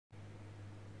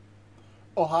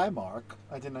Oh, hi, Mark.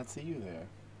 I did not see you there.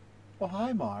 Oh,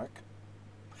 hi, Mark.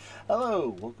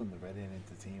 Hello, welcome to Redhand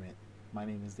Entertainment. My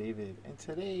name is David, and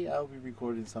today I'll be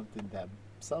recording something that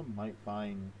some might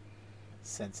find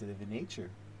sensitive in nature,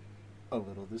 a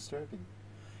little disturbing.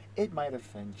 It might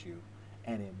offend you,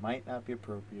 and it might not be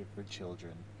appropriate for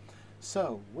children.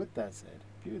 So, with that said,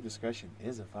 viewer discretion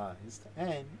is advised,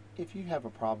 and if you have a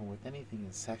problem with anything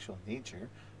in sexual nature,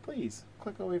 please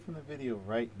click away from the video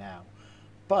right now.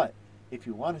 But if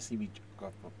you want to see me jerk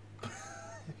off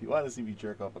if you want to see me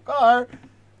jerk off a car,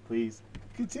 please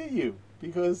continue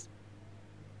because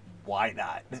why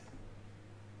not?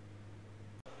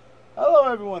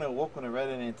 Hello everyone and welcome to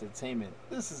Reddit Entertainment.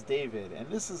 This is David and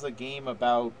this is a game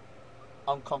about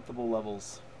uncomfortable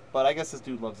levels. But I guess this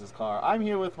dude loves his car. I'm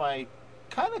here with my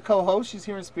kind of co-host. She's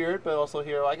here in spirit, but also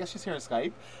here. I guess she's here in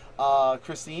Skype.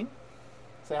 Kristine,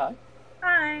 say hi.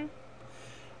 Hi.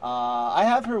 I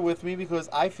have her with me because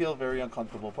I feel very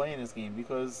uncomfortable playing this game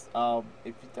because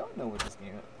if you don't know what this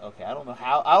game is, okay, I don't know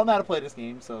how to play this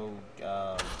game, so give me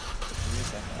a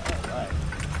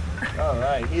second. All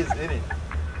right, he is in it.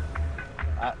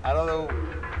 I don't know.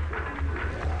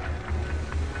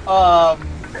 Oh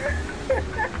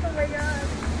my god.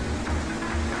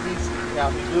 He's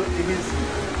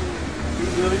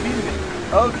really beating it.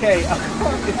 Okay,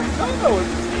 if you don't know what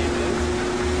this game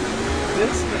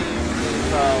is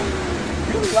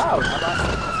really loud.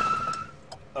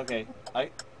 Okay,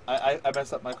 I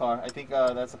messed up my car. I think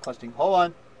that's a clutch thing. Hold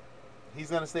on. He's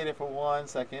gonna stay there for 1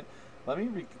 second. Let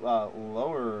me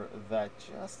lower that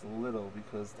just a little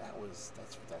because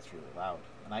that's really loud,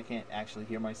 and I can't actually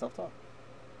hear myself talk.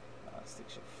 Stick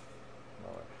shift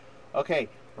lower. Okay,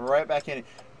 right back in it.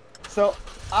 So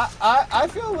I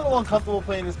feel a little uncomfortable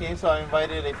playing this game, so I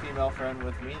invited a female friend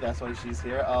with me. That's why she's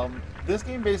here. This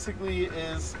game basically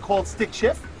is called Stick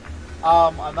Shift.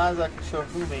 I'm not exactly sure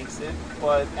who makes it,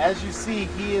 but as you see,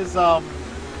 he is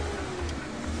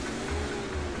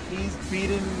he's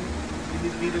beating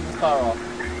his car off.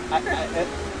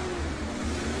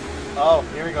 Oh,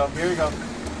 here we go.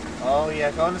 Oh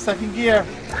yeah, go into second gear.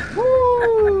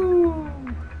 Woo!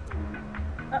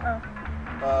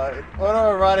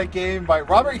 Auto-Erotic Game by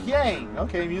Robert Yang.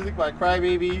 Okay, music by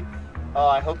Crybaby.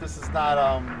 I hope this is not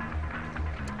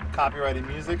copyrighted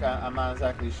music. I'm not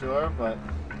exactly sure, but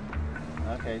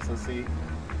okay. So see,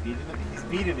 he's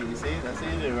beating it. You see, that's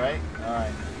what you do, right? All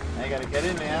right. Now you gotta get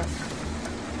in there.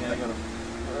 You gotta go to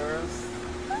first.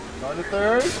 Going to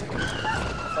third.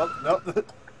 Oh nope.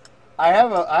 I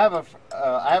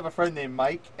have a friend named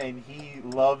Mike, and he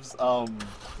loves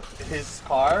his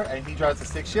car, and he drives a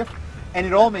stick shift, and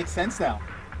it all makes sense now.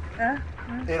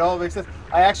 It all makes sense.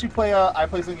 I actually play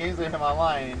some games with him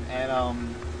online, and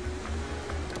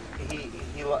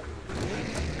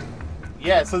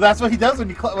yeah. So that's what he does when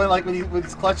he's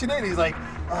clutching it. He's like,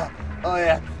 oh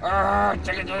yeah,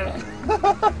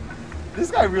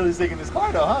 this guy really sticking his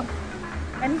car though, huh?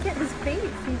 And he his face.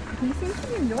 He seems to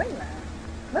be enjoying that.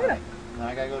 Look at him. Now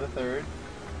I gotta go to third.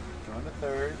 Going to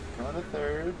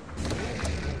third.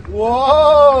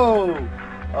 Whoa!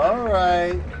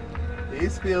 Alright.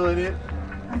 He's feeling it.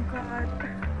 Oh god.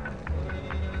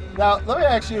 Now, let me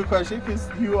ask you a question, because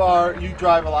you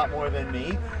drive a lot more than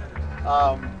me.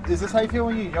 Is this how you feel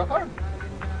when you're in your car?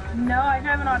 No, I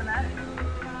drive an automatic.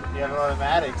 You have an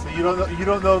automatic, so you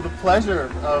don't know the pleasure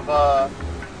of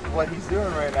what he's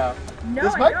doing right now. No,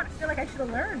 I don't. I feel like I should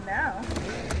have learned now.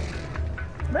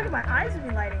 Look at my eyes would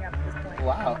be lighting up at this point.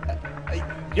 Wow.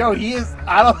 Yo, he is.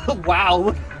 I don't. Wow.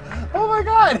 Look. Oh my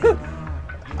god.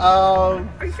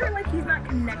 Are you sure like he's not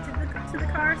connected to the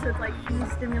car, so it's like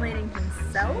he's stimulating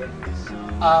himself?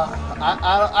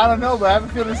 I don't know, but I have a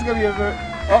feeling this is gonna be a very.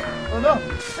 Oh no. Oh,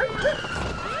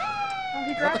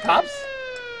 he Is that dropped the cops?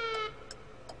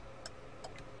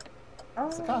 Oh.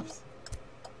 It's the cops.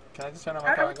 Can I just turn on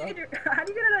my car and go? How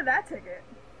do you get out of that ticket?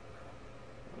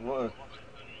 What?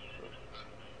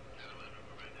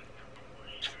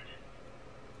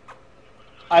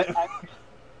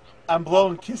 I'm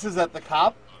blowing kisses at the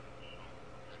cop.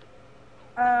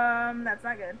 That's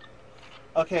not good.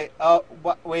 Okay.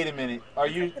 Wait a minute. Are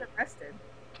you? Get arrested.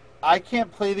 I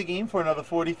can't play the game for another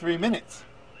 43 minutes.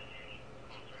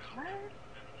 What?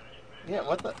 Yeah.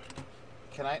 What the?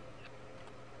 Can I?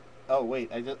 Oh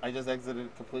wait. I just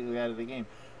exited completely out of the game.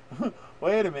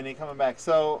 Wait a minute. Coming back.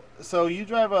 So you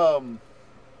drive an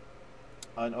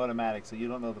automatic, so you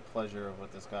don't know the pleasure of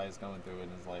what this guy is going through in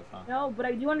his life, huh? No, but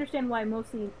I do understand why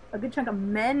mostly a good chunk of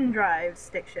men drive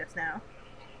stick shifts now.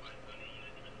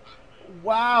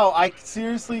 Wow, I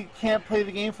seriously can't play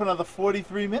the game for another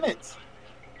 43 minutes.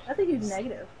 That's a huge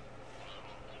negative.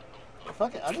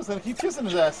 Fuck it, I'm just gonna keep kissing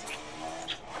his ass.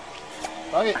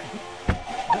 Fuck it.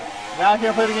 Now I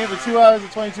can't play the game for 2 hours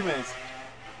and 22 minutes.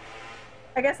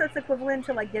 I guess that's equivalent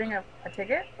to like getting a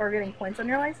ticket or getting points on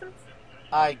your license.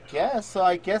 I guess so.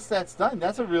 I guess that's done.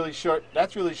 That's really short.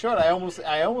 I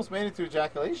almost made it to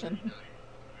ejaculation.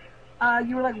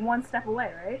 You were like one step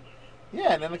away, right?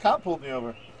 Yeah, and then the cop pulled me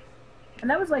over. And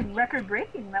that was like record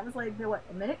breaking. That was like what,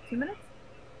 a minute, 2 minutes?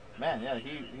 Man, yeah,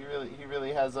 he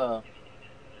really has a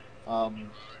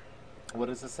what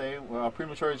does it say? Well,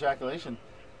 premature ejaculation.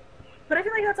 But I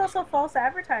feel like that's also false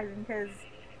advertising because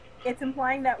it's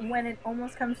implying that when it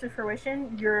almost comes to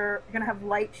fruition, you're gonna have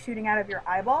light shooting out of your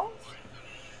eyeballs.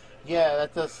 Yeah,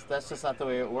 that's just not the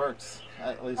way it works.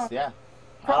 At least, yeah.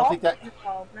 For I don't all think that.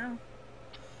 involved, no.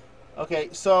 Okay,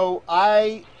 so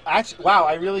I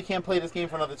really can't play this game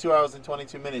for another 2 hours and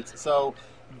 22 minutes. So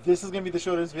this is gonna be the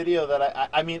shortest video that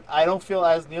I mean, I don't feel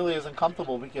as nearly as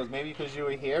uncomfortable because you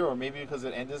were here, or maybe because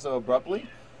it ended so abruptly.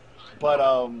 But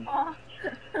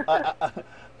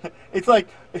it's like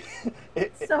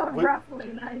So abruptly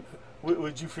nice.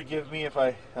 Would you forgive me if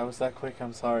I was that quick?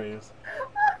 I'm sorry.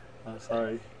 I'm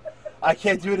sorry. I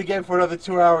can't do it again for another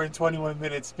 2 hours and 21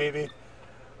 minutes, baby.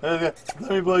 Let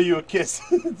me blow you a kiss.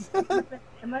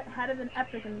 It might have been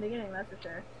epic in the beginning, that's for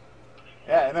sure.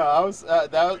 Yeah, no, I was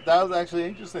that was actually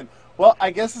interesting. Well,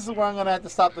 I guess this is where I'm gonna have to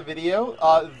stop the video.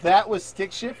 That was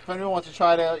Stick Shift. If anyone wants to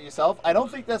try it out yourself, I don't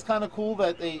think that's kind of cool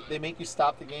that they make you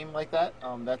stop the game like that.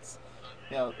 That's,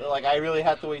 you know, like I really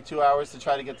had to wait 2 hours to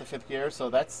try to get to 5th gear.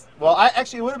 So that's, well, I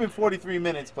actually, it would have been 43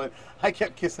 minutes, but I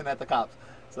kept kissing at the cops,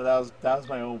 so that was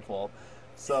my own fault.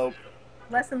 So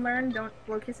lesson learned: don't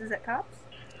blow kisses at cops.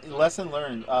 Lesson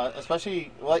learned,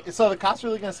 especially like, so the cops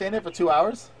really gonna stand there for 2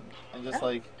 hours and just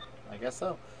like, I guess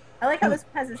so. I like how this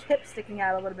has his hip sticking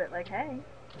out a little bit, like, hey.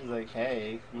 He's like,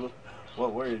 hey,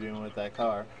 what were you doing with that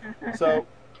car? So,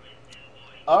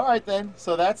 all right then.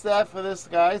 So that's that for this,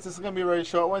 guys. This is going to be a very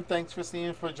short one. Thanks,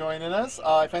 Kristine, for joining us.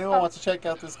 If anyone wants to check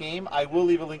out this game, I will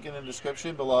leave a link in the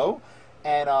description below.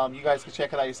 And you guys can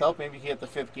check it out yourself. Maybe you can get the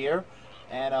 5th gear.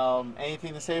 And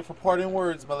anything to say for parting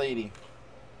words, my lady?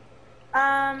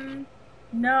 No,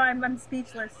 I'm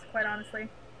speechless, quite honestly.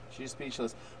 She's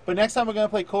speechless. But next time we're going to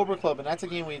play Cobra Club, and that's a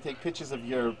game where you take pictures of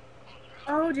your...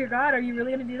 Oh, dear God, are you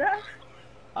really going to do that?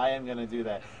 I am going to do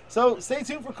that. So stay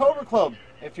tuned for Cobra Club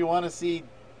if you want to see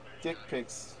dick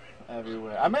pics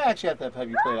everywhere. I may actually have to have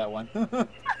you play that one.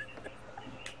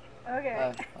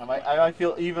 Okay. I might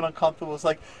feel even uncomfortable.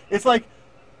 It's like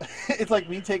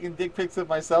me taking dick pics of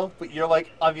myself, but you're like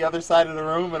on the other side of the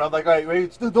room, and I'm like, all right,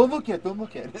 wait, don't look at. Oh my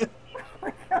God.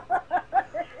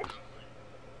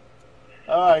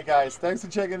 All right, guys. Thanks for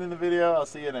checking in the video. I'll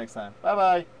see you next time.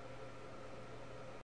 Bye-bye.